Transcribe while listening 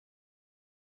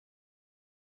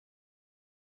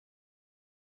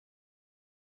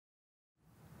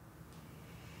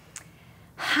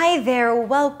Hi there,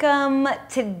 welcome.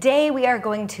 Today we are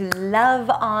going to love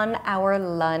on our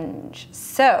lunge.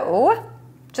 So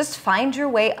just find your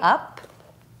way up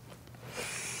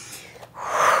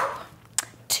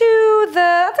to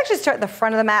let's actually start at the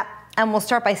front of the mat and we'll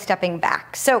start by stepping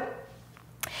back. So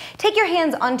take your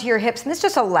hands onto your hips, and this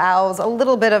just allows a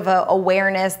little bit of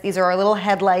awareness. These are our little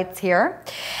headlights here.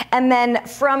 And then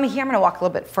from here, I'm gonna walk a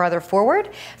little bit further forward.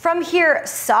 From here,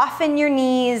 soften your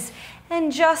knees and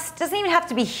just, doesn't even have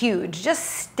to be huge, just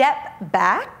step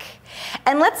back.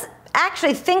 And let's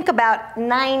actually think about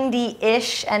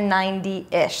 90-ish and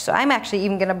 90-ish. So I'm actually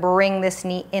even gonna bring this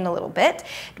knee in a little bit.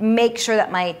 Make sure that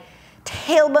my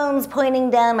tailbone's pointing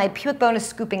down, my pubic bone is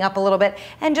scooping up a little bit,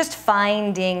 and just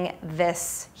finding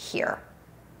this here.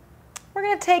 We're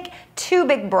gonna take 2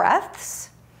 big breaths,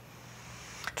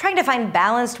 trying to find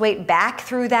balanced weight back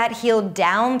through that heel,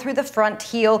 down through the front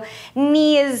heel.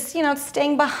 Knee is,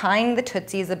 staying behind the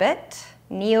tootsies a bit.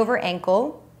 Knee over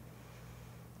ankle.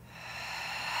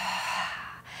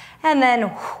 And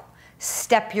then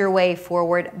step your way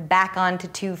forward, back onto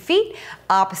 2 feet,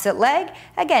 opposite leg.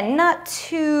 Again, not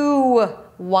too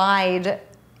wide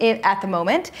at the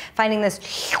moment. Finding this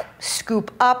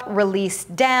scoop up, release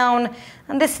down.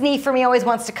 And this knee for me always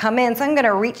wants to come in, so I'm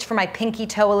gonna reach for my pinky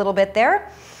toe a little bit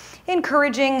there,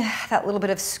 encouraging that little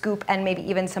bit of scoop and maybe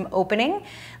even some opening.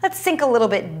 Let's sink a little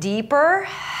bit deeper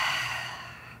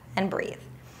and breathe.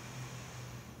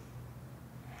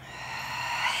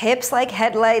 Hips like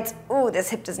headlights. Ooh, this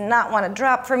hip does not want to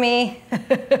drop for me.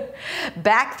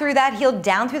 Back through that heel,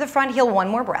 down through the front heel, 1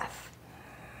 more breath.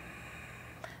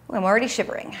 Ooh, I'm already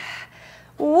shivering.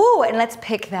 Ooh, and let's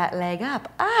pick that leg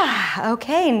up.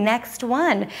 Okay, next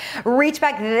one. Reach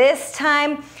back, this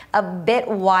time a bit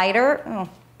wider. Oh,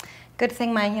 good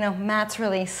thing my, mat's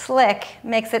really slick.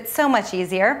 Makes it so much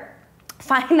easier.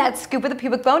 Find that scoop of the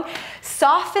pubic bone,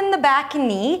 soften the back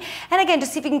knee, and again,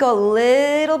 just see if you can go a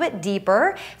little bit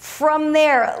deeper. From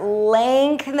there,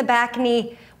 lengthen the back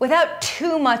knee without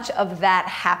too much of that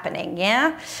happening,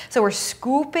 yeah? So we're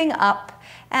scooping up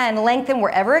and lengthen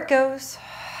wherever it goes,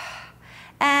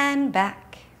 and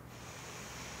back,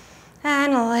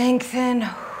 and lengthen,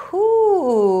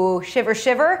 ooh, shiver,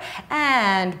 shiver,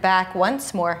 and back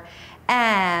once more,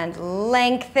 and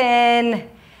lengthen,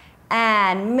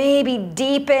 and maybe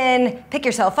deepen, pick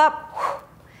yourself up,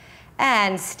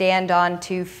 and stand on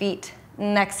 2 feet.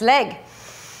 Next leg,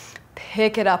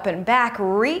 pick it up and back,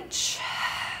 reach,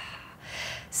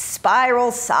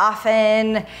 spiral,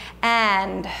 soften,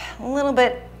 and a little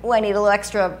bit, I need a little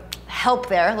extra help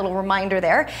there, a little reminder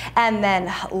there, and then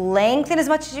lengthen as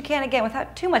much as you can, again,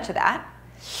 without too much of that,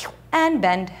 and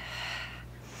bend,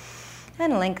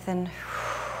 and lengthen,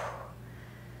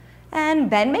 and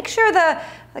bend. Make sure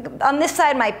on this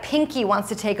side, my pinky wants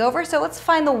to take over, so let's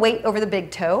find the weight over the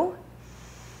big toe.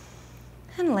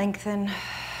 And lengthen.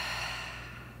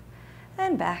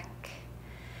 And back.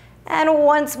 And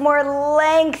once more,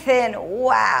 lengthen.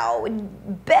 Wow.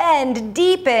 Bend,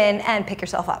 deepen, and pick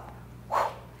yourself up.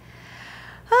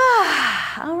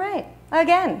 All right,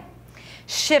 again.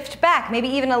 Shift back, maybe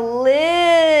even a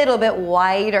little bit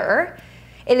wider.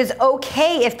 It is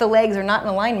okay if the legs are not in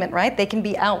alignment, right? They can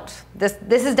be out. This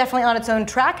is definitely on its own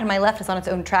track, and my left is on its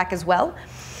own track as well.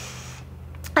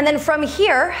 And then from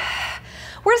here,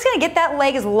 we're just gonna get that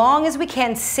leg as long as we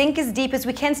can, sink as deep as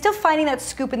we can, still finding that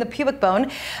scoop in the pubic bone,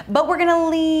 but we're gonna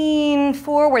lean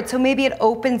forward, so maybe it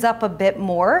opens up a bit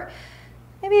more.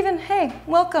 Maybe even, hey,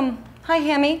 welcome. Hi,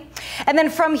 Hammy. And then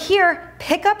from here,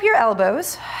 pick up your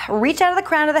elbows, reach out of the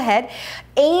crown of the head,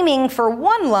 aiming for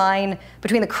 1 line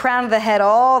between the crown of the head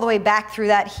all the way back through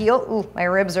that heel. Ooh, my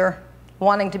ribs are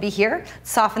wanting to be here.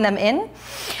 Soften them in.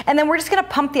 And then we're just gonna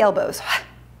pump the elbows.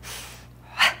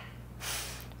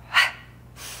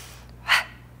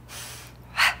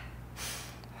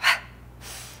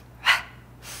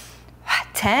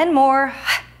 10 more.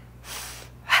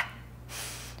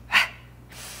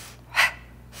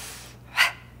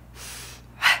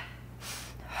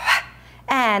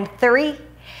 And 3,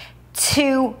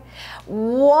 2,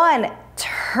 1.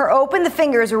 Open the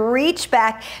fingers, reach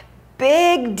back,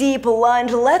 big deep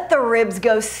lunge, let the ribs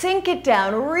go, sink it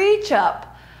down, reach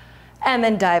up, and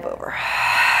then dive over.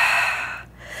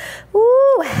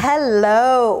 Ooh,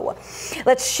 hello.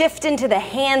 Let's shift into the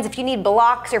hands. If you need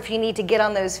blocks or if you need to get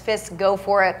on those fists, go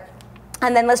for it.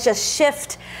 And then let's just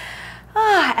shift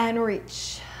and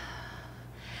reach.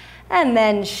 And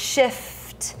then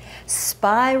shift,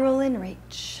 spiral and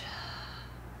reach.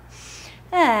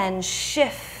 And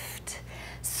shift,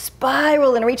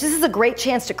 spiral and reach. This is a great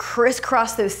chance to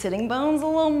crisscross those sitting bones a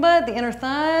little bit, the inner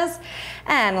thighs.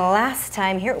 And last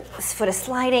time here, this foot is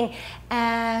sliding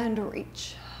and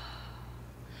reach.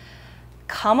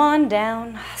 Come on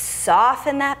down,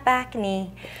 soften that back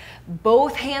knee.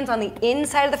 Both hands on the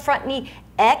inside of the front knee,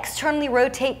 externally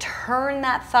rotate, turn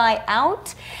that thigh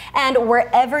out, and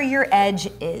wherever your edge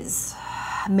is,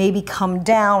 maybe come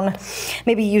down,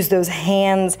 maybe use those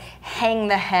hands, hang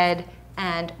the head,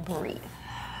 and breathe.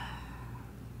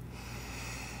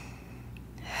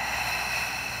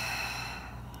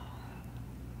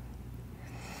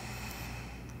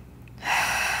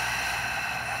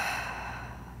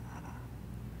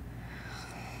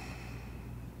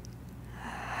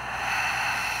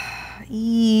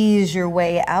 Ease your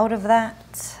way out of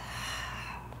that.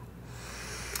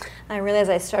 I realize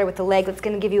I started with the leg that's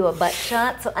going to give you a butt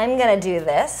shot, so I'm going to do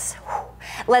this.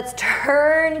 Let's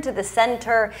turn to the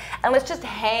center, and let's just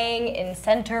hang in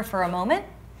center for a moment.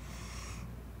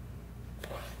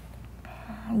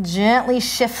 Gently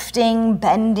shifting,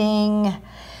 bending,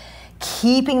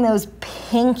 keeping those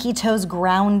pinky toes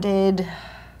grounded.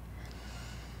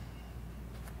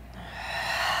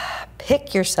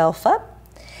 Pick yourself up.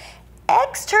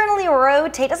 Externally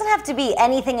rotate, doesn't have to be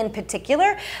anything in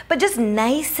particular, but just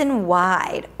nice and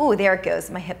wide. Ooh, there it goes,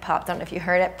 my hip popped, I don't know if you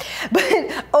heard it.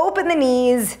 But open the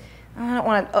knees, I don't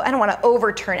want to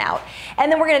overturn out. And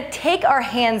then we're gonna take our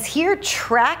hands here,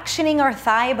 tractioning our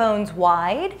thigh bones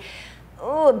wide.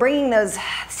 Ooh, bringing those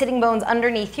sitting bones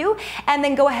underneath you, and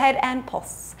then go ahead and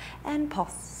pulse, and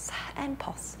pulse, and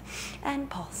pulse, and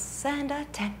pulse, and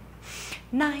 10,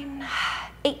 9,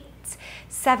 8,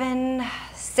 7,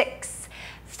 6,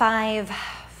 5,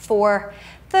 4,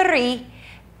 3,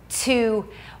 2,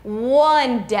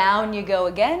 1. Down you go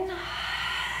again.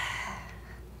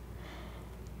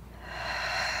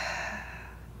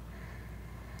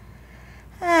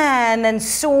 And then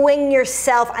swing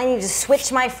yourself. I need to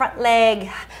switch my front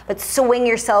leg, but swing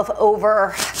yourself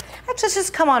over. Actually,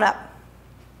 just come on up.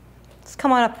 Just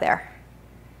come on up there.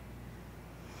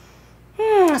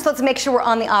 So let's make sure we're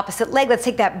on the opposite leg. Let's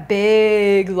take that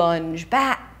big lunge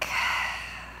back.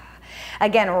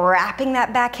 Again, wrapping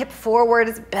that back hip forward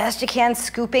as best you can,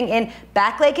 scooping in.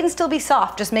 Back leg can still be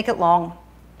soft, just make it long.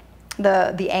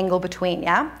 The angle between,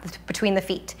 yeah? Between the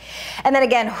feet. And then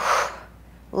again,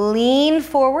 lean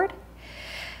forward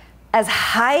as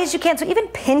high as you can. So even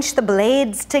pinch the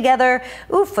blades together.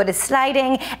 Ooh, foot is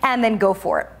sliding, and then go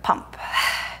for it. Pump.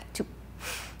 2.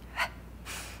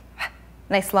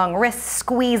 Nice long wrist,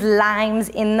 squeeze limes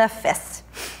in the fists.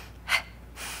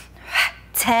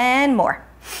 10 more.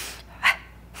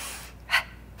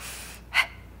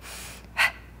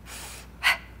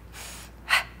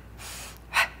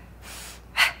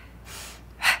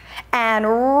 And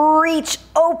reach,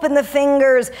 open the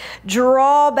fingers,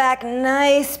 draw back,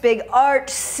 nice big arch,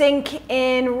 sink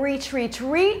in, reach, reach,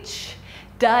 reach,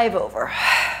 dive over.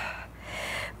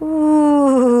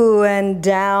 Ooh, and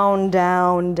down,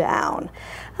 down, down.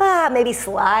 Maybe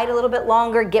slide a little bit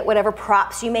longer, get whatever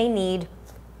props you may need.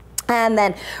 And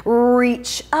then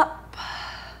reach up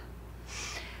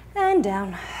and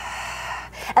down.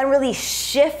 And really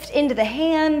shift into the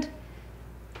hand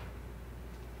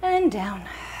and down.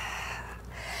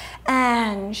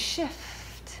 And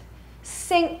shift,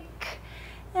 sink,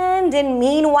 and in.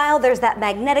 Meanwhile, there's that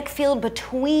magnetic field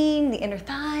between the inner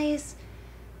thighs.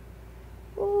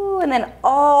 Ooh, and then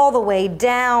all the way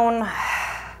down.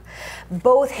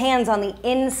 Both hands on the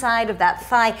inside of that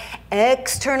thigh.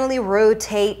 Externally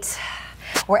rotate.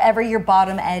 Wherever your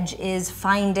bottom edge is,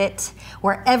 find it.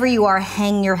 Wherever you are,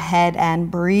 hang your head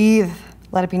and breathe.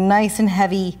 Let it be nice and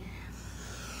heavy.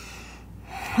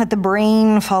 Let the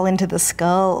brain fall into the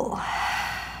skull.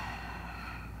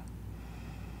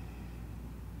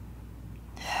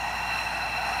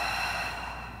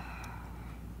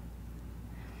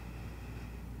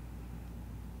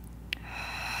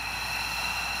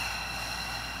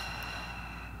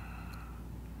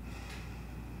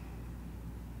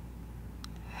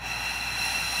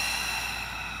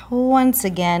 Once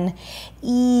again,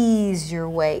 ease your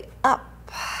way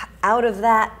up out of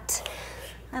that.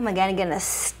 I'm again gonna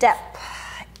step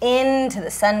into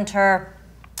the center.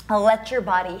 Let your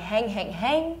body hang, hang,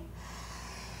 hang.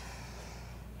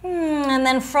 And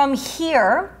then from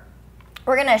here,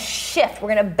 we're gonna shift. We're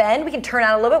gonna bend. We can turn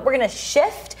out a little bit. We're gonna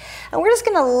shift, and we're just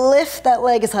gonna lift that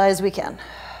leg as high as we can.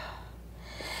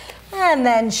 And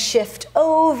then shift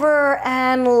over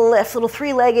and lift. Little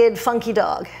three-legged funky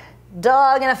dog.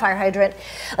 Dog and a fire hydrant.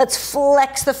 Let's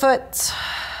flex the foot.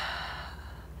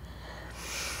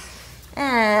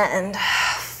 And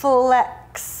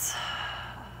flex.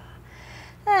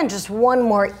 And just one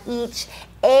more each.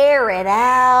 Air it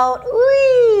out.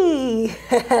 Whee!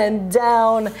 And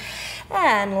down.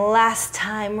 And last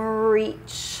time,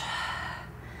 reach.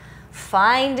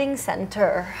 Finding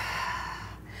center.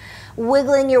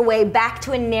 wiggling your way back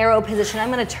to a narrow position. I'm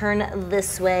gonna turn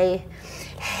this way,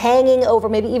 hanging over,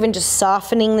 maybe even just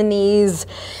softening the knees.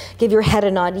 Give your head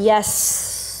a nod,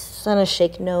 yes, and a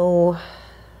shake, no.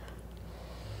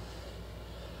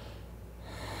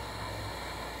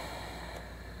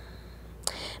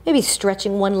 Maybe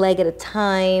stretching one leg at a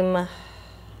time.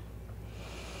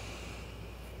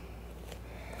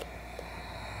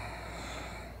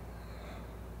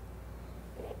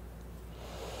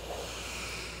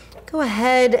 Go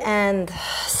ahead and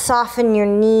soften your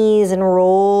knees and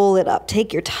roll it up.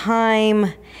 Take your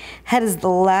time. Head is the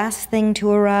last thing to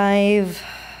arrive.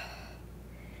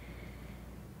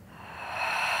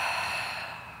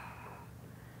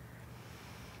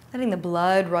 Letting the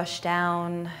blood rush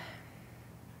down.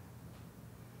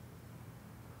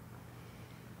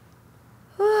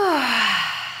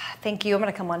 Thank you. I'm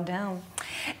going to come on down.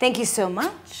 Thank you so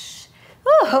much.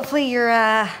 Ooh, hopefully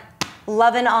you're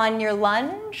loving on your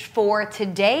lunge for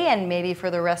today and maybe for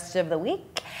the rest of the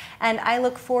week. And I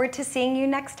look forward to seeing you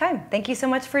next time. Thank you so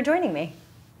much for joining me.